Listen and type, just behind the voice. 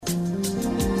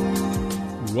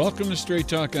Welcome to Straight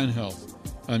Talk on Health.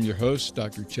 I'm your host,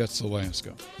 Dr. Chet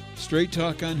Zelsasko. Straight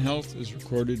Talk on Health is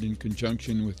recorded in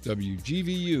conjunction with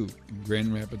WGVU in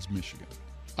Grand Rapids, Michigan.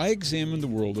 I examine the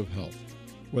world of health,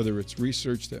 whether it's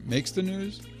research that makes the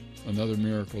news, another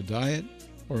miracle diet,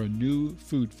 or a new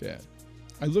food fad.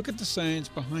 I look at the science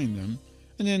behind them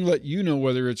and then let you know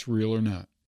whether it's real or not.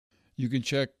 You can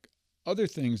check other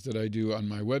things that I do on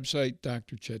my website,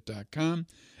 drchet.com,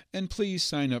 and please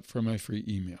sign up for my free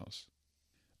emails.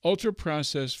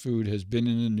 Ultra-processed food has been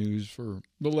in the news for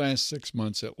the last 6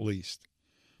 months at least.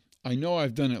 I know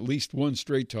I've done at least one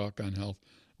Straight Talk on health,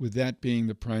 with that being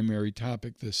the primary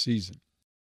topic this season.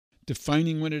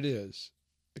 Defining what it is,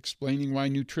 explaining why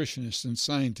nutritionists and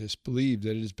scientists believe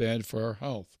that it is bad for our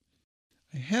health.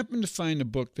 I happened to find a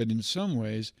book that in some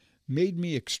ways made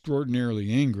me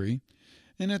extraordinarily angry,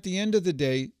 and at the end of the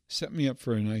day set me up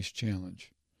for a nice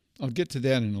challenge. I'll get to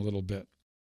that in a little bit.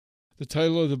 The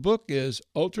title of the book is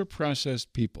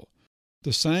Ultra-Processed People,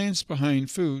 The Science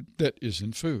Behind Food That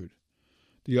Isn't Food.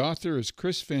 The author is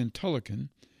Chris Van Tullochen,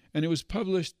 and it was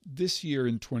published this year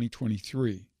in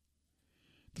 2023.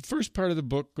 The first part of the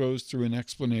book goes through an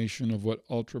explanation of what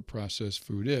ultra-processed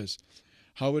food is,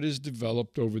 how it is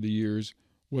developed over the years,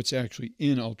 what's actually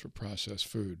in ultra-processed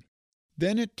food.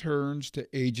 Then it turns to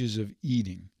ages of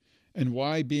eating, and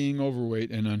why being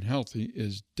overweight and unhealthy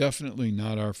is definitely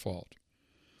not our fault.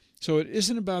 So it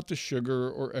isn't about the sugar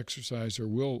or exercise or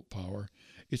willpower.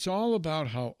 It's all about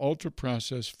how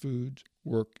ultra-processed foods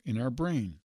work in our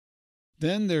brain.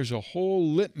 Then there's a whole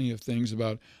litany of things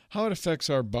about how it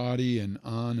affects our body and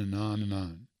on and on and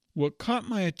on. What caught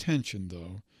my attention,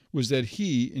 though, was that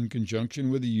he, in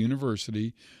conjunction with the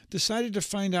university, decided to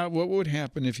find out what would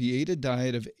happen if he ate a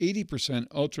diet of 80%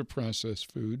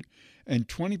 ultra-processed food and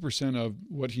 20% of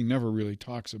what he never really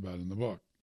talks about in the book.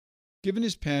 Given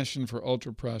his passion for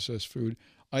ultra-processed food,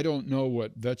 I don't know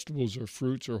what vegetables or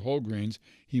fruits or whole grains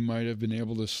he might have been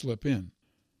able to slip in.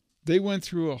 They went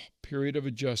through a period of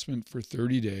adjustment for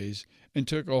 30 days and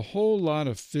took a whole lot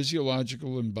of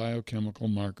physiological and biochemical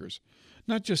markers,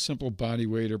 not just simple body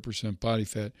weight or percent body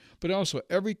fat, but also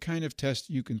every kind of test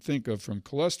you can think of, from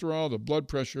cholesterol to blood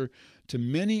pressure to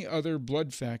many other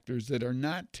blood factors that are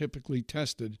not typically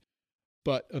tested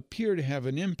but appear to have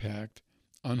an impact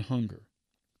on hunger.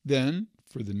 Then,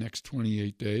 for the next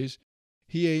 28 days,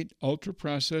 he ate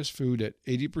ultra-processed food at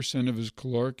 80% of his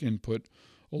caloric input,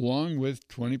 along with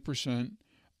 20%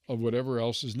 of whatever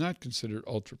else is not considered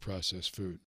ultra-processed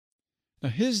food. Now,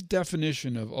 his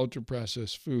definition of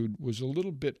ultra-processed food was a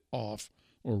little bit off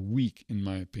or weak, in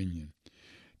my opinion.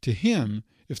 To him,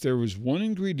 if there was one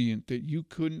ingredient that you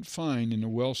couldn't find in a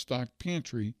well-stocked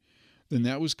pantry, then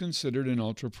that was considered an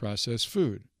ultra-processed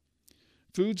food.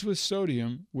 Foods with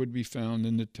sodium would be found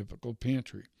in the typical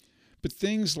pantry, but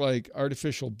things like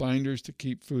artificial binders to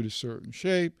keep food a certain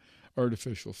shape,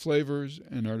 artificial flavors,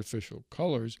 and artificial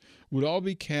colors would all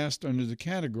be cast under the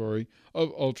category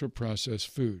of ultra-processed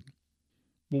food.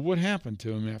 Well, what happened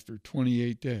to him after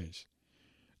 28 days?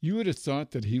 You would have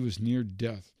thought that he was near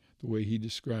death, the way he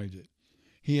described it.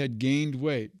 He had gained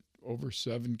weight, over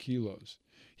 7 kilos.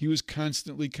 He was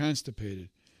constantly constipated.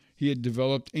 He had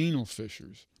developed anal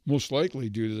fissures, most likely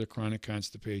due to the chronic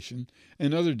constipation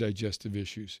and other digestive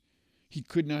issues. He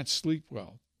could not sleep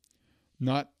well.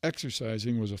 Not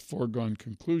exercising was a foregone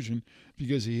conclusion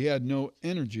because he had no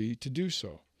energy to do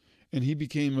so, and he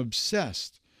became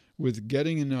obsessed with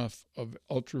getting enough of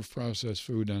ultra-processed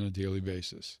food on a daily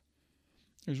basis.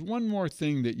 There's one more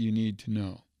thing that you need to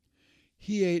know.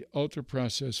 He ate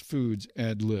ultra-processed foods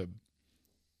ad lib.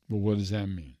 Well, what does that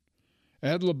mean?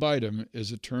 Ad libitum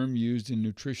is a term used in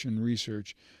nutrition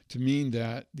research to mean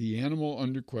that the animal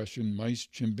under question, mice,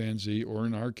 chimpanzee, or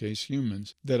in our case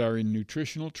humans, that are in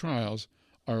nutritional trials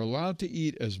are allowed to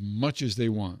eat as much as they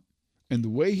want. And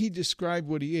the way he described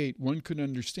what he ate, one could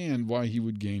understand why he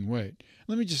would gain weight.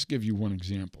 Let me just give you one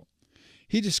example.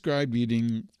 He described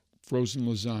eating frozen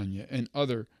lasagna and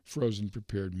other frozen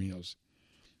prepared meals.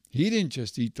 He didn't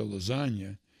just eat the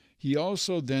lasagna, he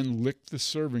also then licked the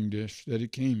serving dish that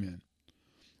it came in.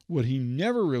 What he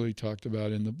never really talked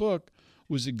about in the book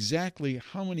was exactly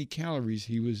how many calories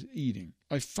he was eating.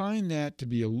 I find that to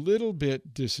be a little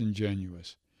bit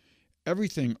disingenuous.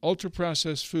 Everything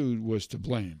ultra-processed food was to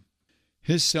blame.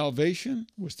 His salvation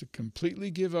was to completely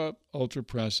give up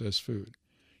ultra-processed food.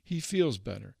 He feels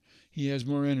better. He has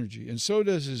more energy, and so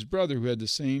does his brother who had the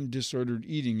same disordered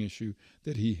eating issue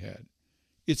that he had.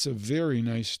 It's a very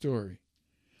nice story.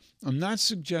 I'm not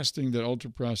suggesting that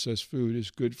ultra-processed food is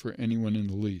good for anyone in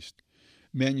the least.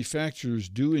 Manufacturers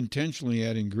do intentionally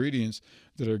add ingredients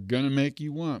that are going to make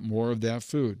you want more of that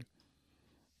food.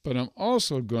 But I'm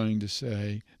also going to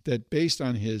say that based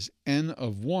on his N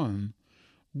of 1,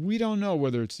 we don't know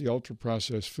whether it's the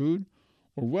ultra-processed food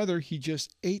or whether he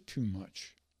just ate too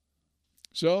much.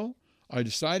 So I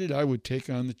decided I would take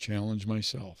on the challenge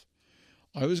myself.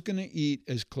 I was going to eat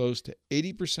as close to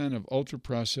 80% of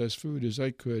ultra-processed food as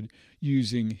I could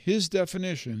using his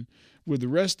definition, with the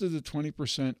rest of the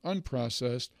 20%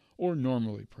 unprocessed or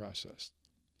normally processed.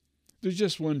 There's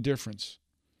just one difference.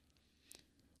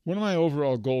 One of my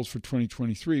overall goals for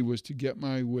 2023 was to get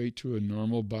my weight to a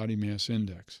normal body mass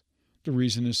index. The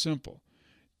reason is simple.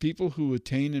 People who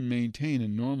attain and maintain a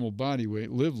normal body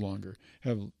weight live longer,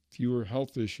 have fewer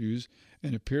health issues,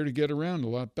 and appear to get around a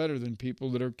lot better than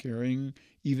people that are carrying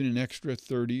even an extra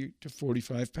 30 to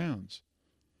 45 pounds.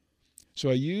 So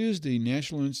I used the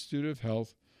National Institute of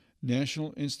Health,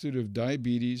 National Institute of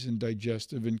Diabetes and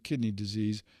Digestive and Kidney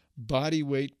Disease Body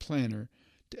Weight Planner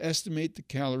to estimate the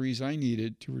calories I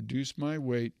needed to reduce my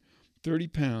weight 30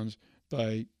 pounds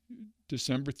by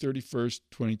December 31st,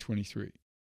 2023.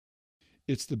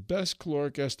 It's the best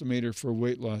caloric estimator for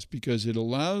weight loss because it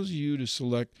allows you to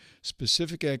select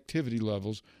specific activity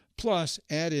levels, plus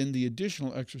add in the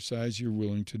additional exercise you're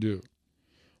willing to do.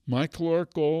 My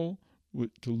caloric goal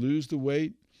to lose the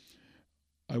weight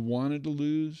I wanted to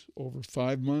lose over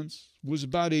 5 months was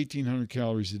about 1,800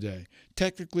 calories a day.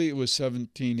 Technically, it was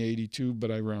 1,782,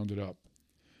 but I rounded up.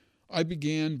 I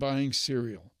began buying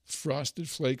cereal, Frosted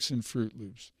Flakes, and Fruit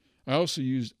Loops. I also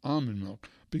used almond milk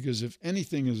because if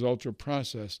anything is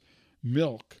ultra-processed,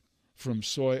 milk from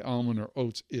soy, almond, or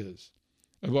oats is.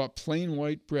 I bought plain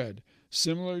white bread,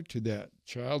 similar to that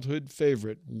childhood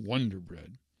favorite, Wonder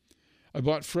Bread. I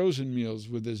bought frozen meals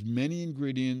with as many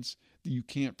ingredients that you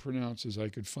can't pronounce as I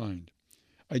could find.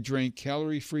 I drank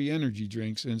calorie-free energy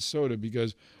drinks and soda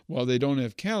because while they don't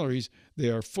have calories, they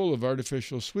are full of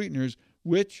artificial sweeteners,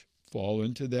 which fall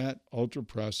into that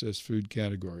ultra-processed food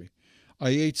category. I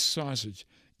ate sausage,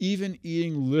 even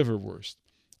eating liverwurst.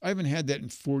 I haven't had that in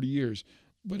 40 years,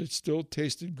 but it still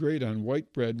tasted great on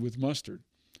white bread with mustard.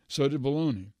 So did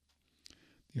bologna.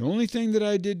 The only thing that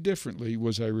I did differently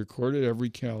was I recorded every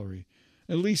calorie,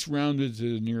 at least rounded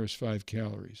to the nearest 5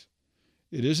 calories.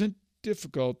 It isn't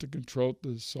difficult to control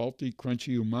the salty,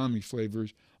 crunchy umami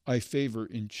flavors I favor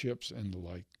in chips and the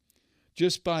like.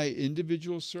 Just buy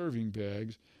individual serving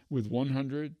bags with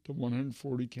 100 to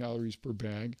 140 calories per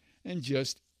bag and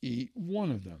just eat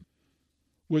one of them.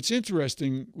 What's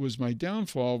interesting was my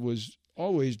downfall was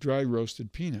always dry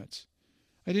roasted peanuts.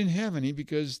 I didn't have any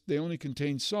because they only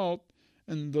contain salt,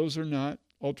 and those are not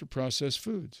ultra-processed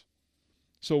foods.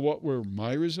 So what were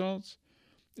my results?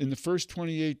 In the first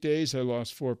 28 days, I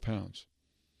lost 4 pounds.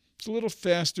 It's a little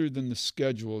faster than the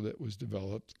schedule that was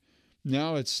developed.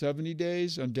 Now at 70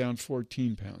 days, I'm down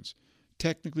 14 pounds,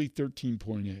 technically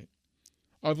 13.8.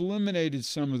 I've eliminated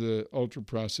some of the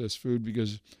ultra-processed food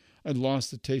because I'd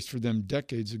lost the taste for them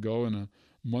decades ago, and a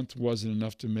month wasn't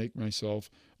enough to make myself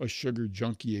a sugar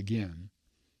junkie again,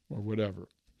 or whatever.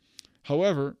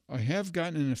 However, I have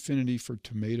gotten an affinity for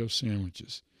tomato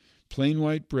sandwiches, plain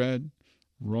white bread,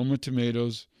 Roma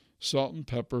tomatoes, salt and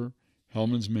pepper,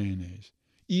 Hellmann's mayonnaise.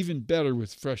 Even better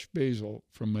with fresh basil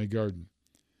from my garden.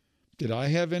 Did I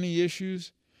have any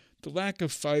issues? The lack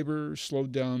of fiber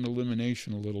slowed down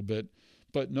elimination a little bit,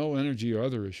 but no energy or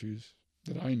other issues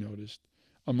that I noticed.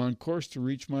 I'm on course to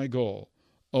reach my goal,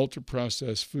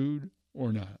 ultra-processed food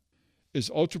or not.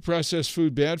 Is ultra-processed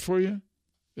food bad for you?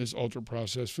 Is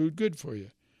ultra-processed food good for you?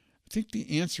 I think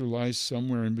the answer lies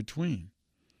somewhere in between.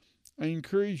 I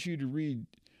encourage you to read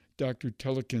Dr.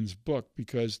 Telekin's book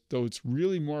because, though it's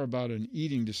really more about an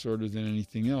eating disorder than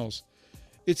anything else,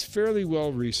 it's fairly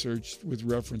well researched with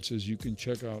references you can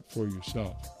check out for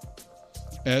yourself.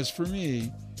 As for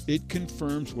me, it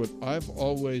confirms what I've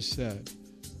always said.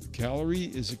 A calorie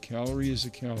is a calorie is a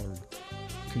calorie.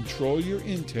 Control your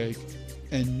intake,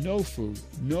 and no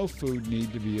food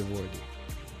need to be avoided.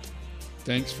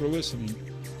 Thanks for listening.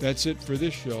 That's it for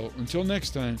this show. Until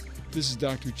next time, this is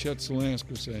Dr. Chet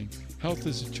Zelsasko saying, health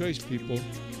is a choice, people.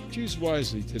 Choose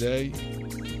wisely today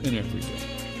and every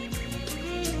day.